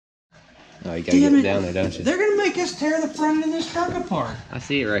Oh, you gotta get it down there, don't you? They're gonna make us tear the front of this truck apart. I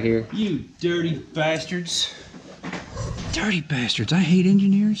see it right here. You dirty bastards. Dirty bastards. I hate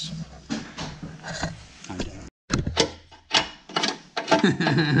engineers. I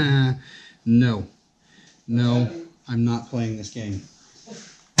don't. No. No, I'm not playing this game.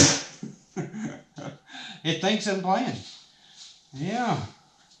 It thinks I'm playing. Yeah.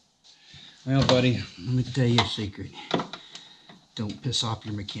 Well, buddy, let me tell you a secret. Don't piss off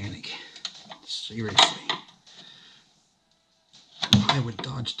your mechanic. Seriously. Why would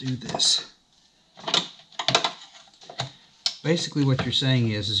Dodge do this? Basically what you're saying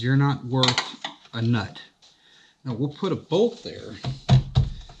is you're not worth a nut. Now we'll put a bolt there,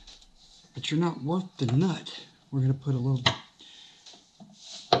 but you're not worth the nut. We're gonna put a little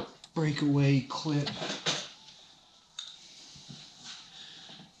breakaway clip.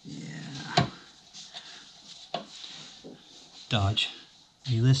 Yeah. Dodge,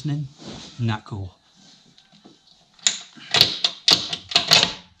 are you listening? Not cool.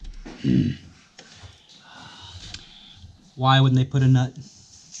 Why wouldn't they put a nut?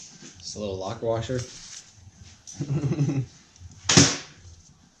 Just a little lock washer.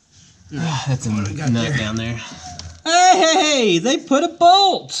 That's a nut down there. Hey, they put a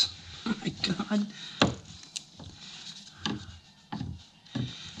bolt! Oh my God.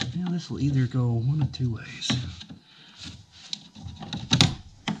 Now this will either go one of two ways.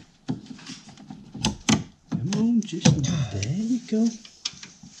 Come on, just there you go.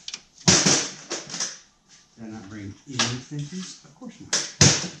 Did I not bring any extensions? Of course not.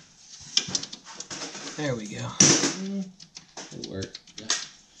 There we go. It'll work. Yeah.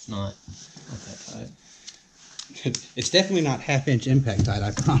 It's not that tight. It's definitely not half-inch impact tight,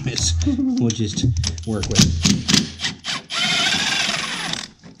 I promise. We'll just work with it.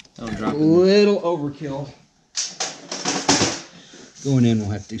 Don't drop it. Little overkill. Going in, we'll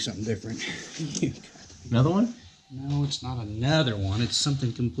have to do something different. Another one? No, it's not another one. It's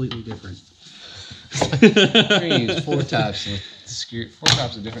something completely different. We're gonna use four types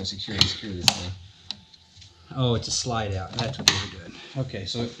of different security to secure this thing. Oh, it's a slide out. That's what we were doing. Okay,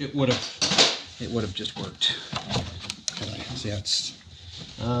 so it would have just worked. Okay, see how it's.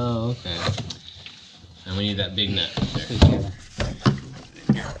 Oh, okay. And we need that big nut there.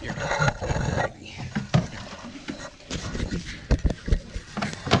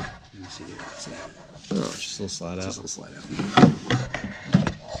 Oh, just a little slide out. Just a little slide out.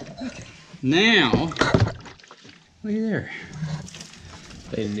 Okay. Now, look there.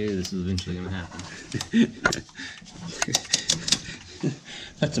 They knew this was eventually going to happen.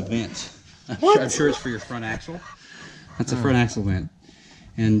 That's a vent. I'm sure it's for your front axle. That's a front axle vent.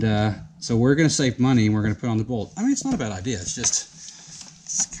 And so we're going to save money and we're going to put on the bolt. I mean, it's not a bad idea. It's just,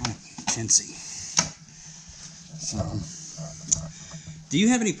 it's kind of chintzy. So, do you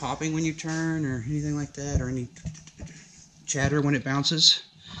have any popping when you turn or anything like that? Or any chatter when it bounces?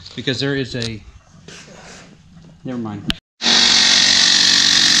 Because there is a, never mind.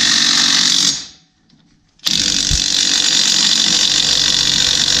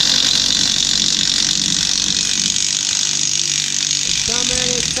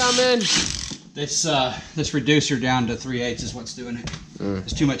 Coming. This reducer down to 3/8 is what's doing it.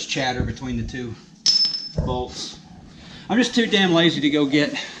 There's too much chatter between the two bolts. I'm just too damn lazy to go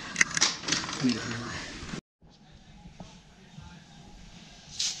get.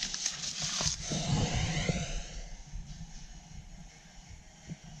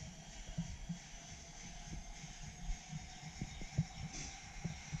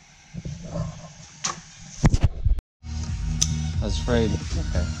 I was afraid.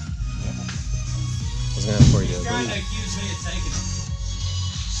 Okay. I was gonna have for you. Trying to accuse me of taking them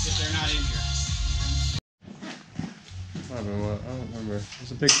if they're not in here. I don't remember.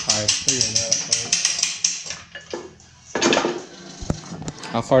 There's a big pipe.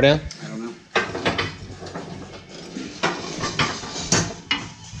 How far down? I don't know.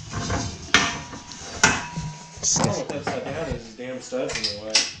 Oh, that's not down. There's damn studs in the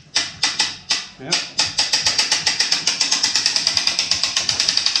way. Yep.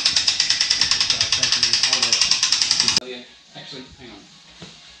 Actually, hang on.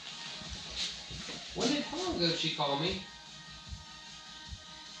 How long ago did she call me?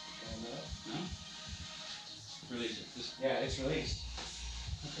 No? Release it. Yeah, it's released.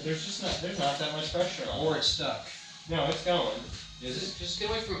 There's not that much pressure on it. Or it's stuck. No, it's going. Is it? Just get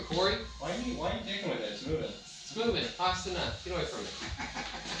away from it, Corey. Why are you digging with it? It's moving. It's moving. Fast enough. Get away from it.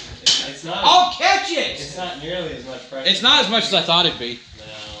 It's not. I'll catch it! It's not nearly as much pressure. It's not as much as I thought it'd be.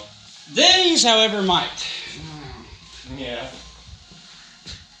 No. These, however, might. Yeah.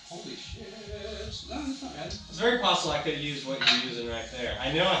 Holy shit. No, it's not bad. very possible I could have used what you're using right there.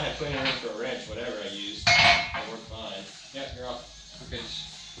 I know I had plenty of room for a wrench, whatever I used. It worked fine. Yeah, you're off. Okay.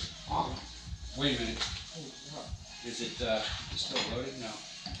 Wait a minute. Is it still loaded? No.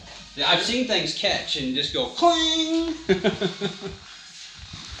 Yeah, I've seen things catch and just go cling.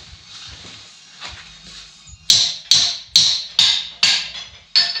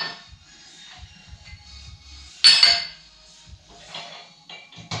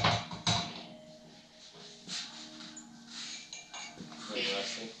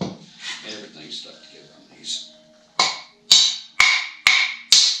 Everything's stuck together on these.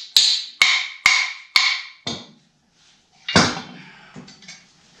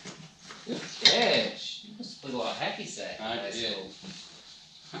 Good catch. You must have put a lot of hacky sack. I did.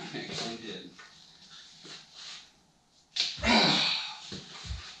 I actually did. How am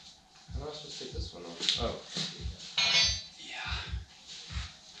I supposed to take this one off? Oh. Yeah.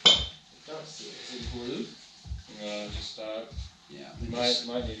 I don't see it. Is it glued? Just Yeah.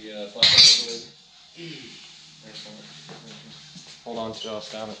 might need to get a plastic lid. Hold on till I'll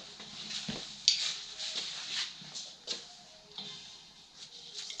stop it.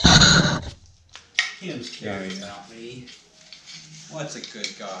 Tim's caring about me. What's a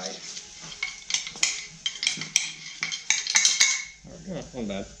good guy? Not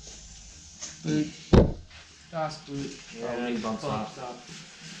bad. Boot. DOS boot. Yeah, bump stop.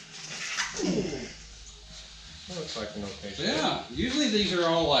 That looks like an okay shape. Yeah. Usually these are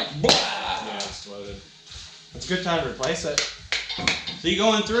all like. Blah! Yeah, it's loaded. It's a good time to replace it. So you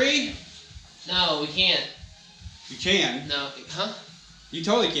go in 3? No, we can't. You can. No. Huh? You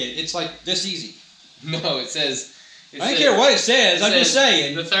totally can. It's like this easy. No, it says. I don't care what it says. I'm just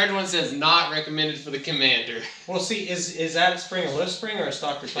saying. The third one says not recommended for the commander. Well, see, is that spring a lift spring or a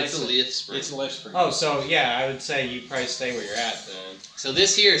stock replacement? It's a lift spring. It's a lift spring. Oh, so yeah, I would say you probably stay where you're at then. So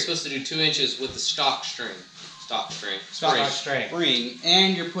this here is supposed to do 2 inches with the stock string. Stock string. Stock string. Spring,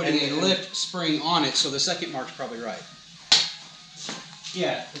 and you're putting a lift spring on it, so the second mark's probably right.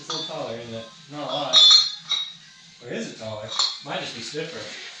 Yeah, it's a little taller, isn't it? Not a lot. Or is it taller? Might just be stiffer.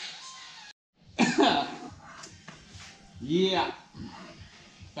 Yeah.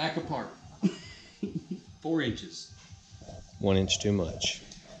 Back apart. 4 inches. 1 inch too much.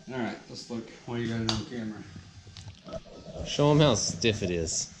 All right, let's look while you got it on camera. Show them how stiff it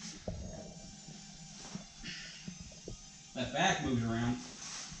is. That back moves around.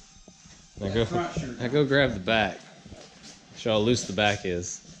 Now go grab the back. Show how loose the back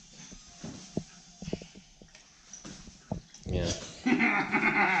is. Yeah.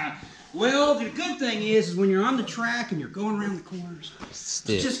 Well, the good thing is when you're on the track and you're going around the corners,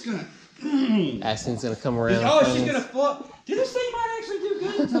 Stiff. it's just gonna. Aston's gonna come around. Oh, it's just gonna float. Dude, this thing might actually do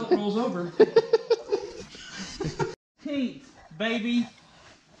good until it rolls over. 16th, baby.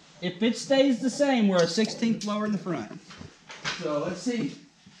 If it stays the same, we're a 16th lower in the front. So let's see.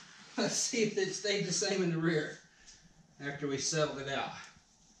 Let's see if it stayed the same in the rear after we settled it out.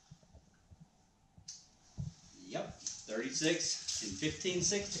 Yep, 36 and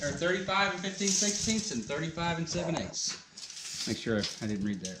 15/16, or 35 and 15/16, and 35 and 7/8. Make sure I didn't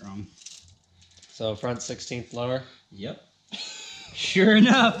read that wrong. So front 16th lower. Yep. Sure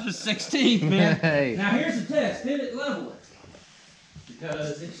enough, the 16th, man. Hey. Now here's the test. Did it level it?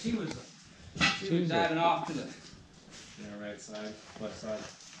 Because if she was diving off to the Right side, left side.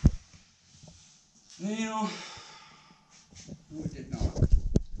 no, it did not.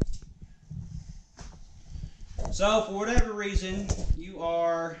 So for whatever reason, you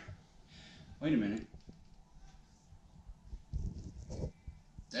are. Wait a minute.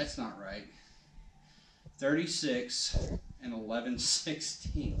 That's not right. 36 and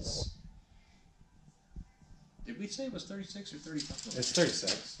 11/16. Did we say it was 36 or 35? It's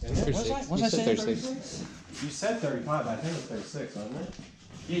 36. Was I saying 36? You said 35, I think it's 36, wasn't it?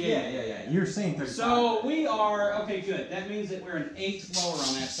 Yeah. You're saying 35. So we are, okay, good. That means that we're an 1/8 lower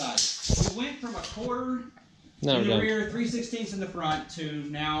on that side. We went from a quarter in the rear, 3/16 in the front, to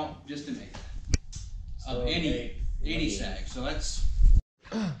now just an 1/8 of any sag. So that's.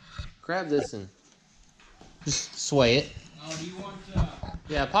 Grab this and just sway it. Oh, do you want?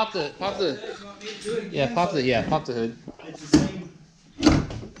 Yeah, pop the. You want me to do it again? Pop the hood. It's the same.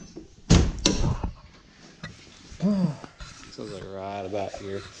 Sounds like right about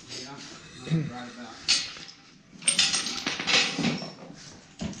here. Yeah, right about.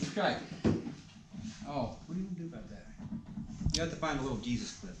 Okay. Oh, what do you want to do about that? You have to find a little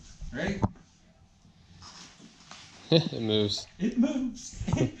Jesus clip. Ready? It moves. It moves.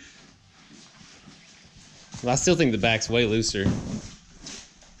 Well, I still think the back's way looser.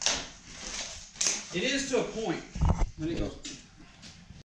 It is to a point. Then it goes.